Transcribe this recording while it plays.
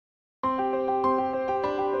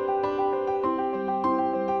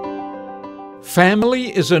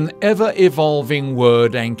Family is an ever-evolving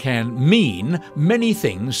word and can mean many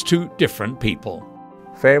things to different people.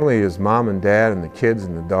 Family is mom and dad and the kids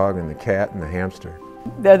and the dog and the cat and the hamster.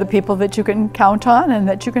 They're the people that you can count on and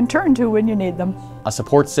that you can turn to when you need them. A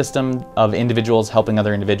support system of individuals helping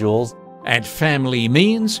other individuals. At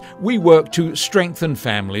FamilyMeans, we work to strengthen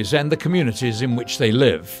families and the communities in which they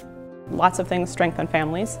live. Lots of things strengthen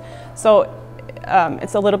families. So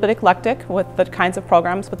it's a little bit eclectic with the kinds of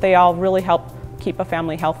programs, but they all really help keep a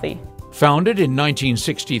family healthy. Founded in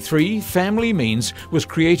 1963, FamilyMeans was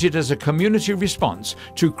created as a community response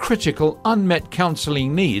to critical unmet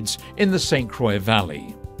counseling needs in the St. Croix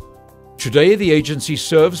Valley. Today, the agency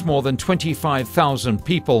serves more than 25,000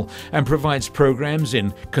 people and provides programs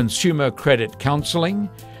in consumer credit counseling,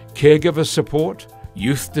 caregiver support,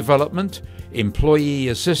 youth development, employee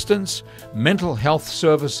assistance, mental health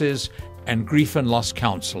services, and grief and loss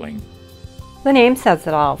counseling. The name says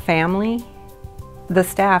it all, family. The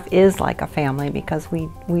staff is like a family because we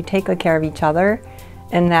take good care of each other,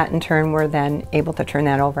 and that in turn we're then able to turn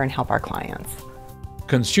that over and help our clients.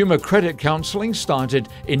 Consumer credit counseling started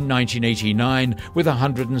in 1989 with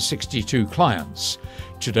 162 clients.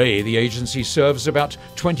 Today, the agency serves about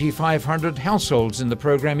 2,500 households in the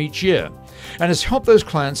program each year and has helped those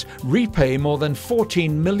clients repay more than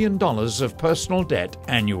 $14 million of personal debt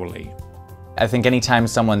annually. I think anytime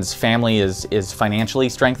someone's family is financially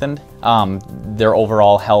strengthened, their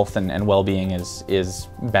overall health and well-being is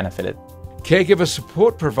benefited. Caregiver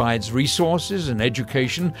support provides resources and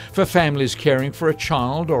education for families caring for a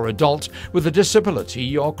child or adult with a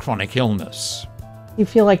disability or chronic illness. You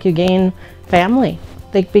feel like you gain family.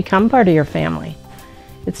 They become part of your family.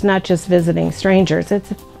 It's not just visiting strangers,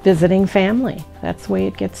 it's visiting family. That's the way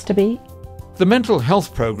it gets to be. The mental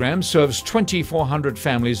health program serves 2,400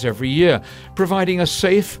 families every year, providing a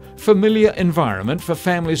safe, familiar environment for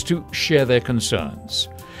families to share their concerns.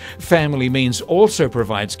 FamilyMeans also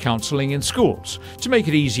provides counseling in schools to make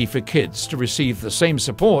it easy for kids to receive the same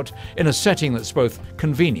support in a setting that's both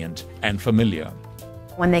convenient and familiar.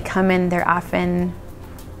 When they come in, they're often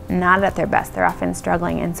not at their best. They're often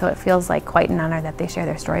struggling, and so it feels like quite an honor that they share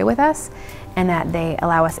their story with us and that they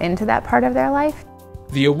allow us into that part of their life.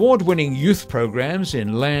 The award-winning youth programs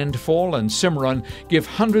in Land, Fall and Cimarron give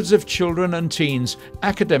hundreds of children and teens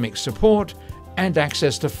academic support and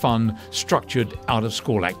access to fun, structured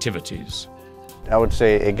out-of-school activities. I would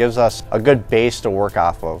say it gives us a good base to work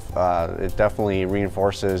off of. It definitely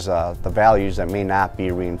reinforces the values that may not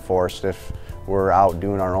be reinforced if we're out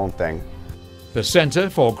doing our own thing. The Center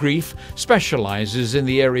for Grief specializes in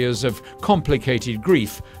the areas of complicated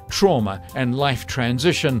grief, trauma and life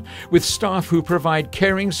transition, with staff who provide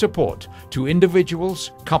caring support to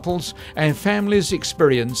individuals, couples and families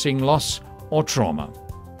experiencing loss or trauma.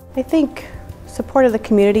 I think support of the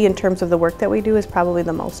community in terms of the work that we do is probably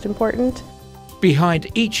the most important.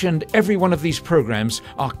 Behind each and every one of these programs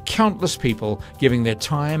are countless people giving their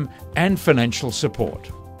time and financial support.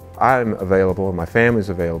 I'm available and my family's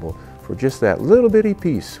available for just that little bitty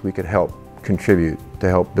piece we could help contribute to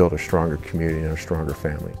help build a stronger community and a stronger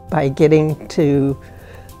family. By getting to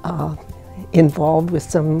involved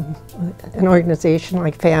with an organization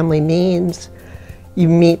like FamilyMeans, you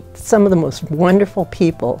meet some of the most wonderful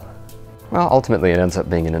people. Well, ultimately it ends up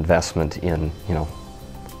being an investment in,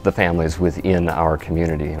 the families within our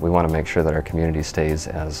community. We want to make sure that our community stays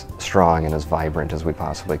as strong and as vibrant as we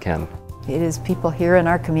possibly can. It is people here in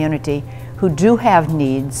our community who do have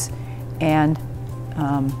needs and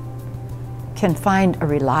can find a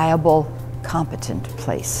reliable, competent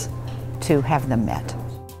place to have them met.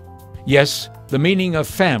 Yes, the meaning of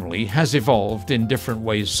family has evolved in different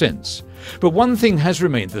ways since. But one thing has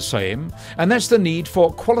remained the same, and that's the need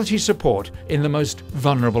for quality support in the most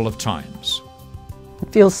vulnerable of times.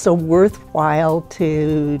 It feels so worthwhile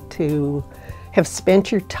to have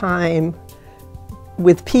spent your time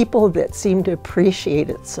with people that seem to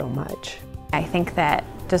appreciate it so much. I think that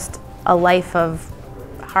just a life of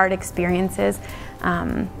hard experiences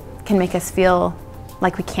can make us feel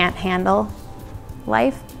like we can't handle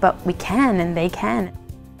life, but we can and they can.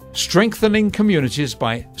 Strengthening communities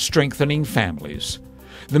by strengthening families.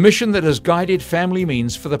 The mission that has guided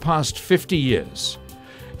FamilyMeans for the past 50 years.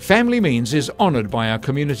 FamilyMeans is honored by our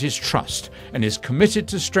community's trust and is committed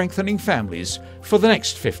to strengthening families for the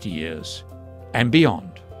next 50 years and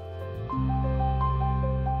beyond.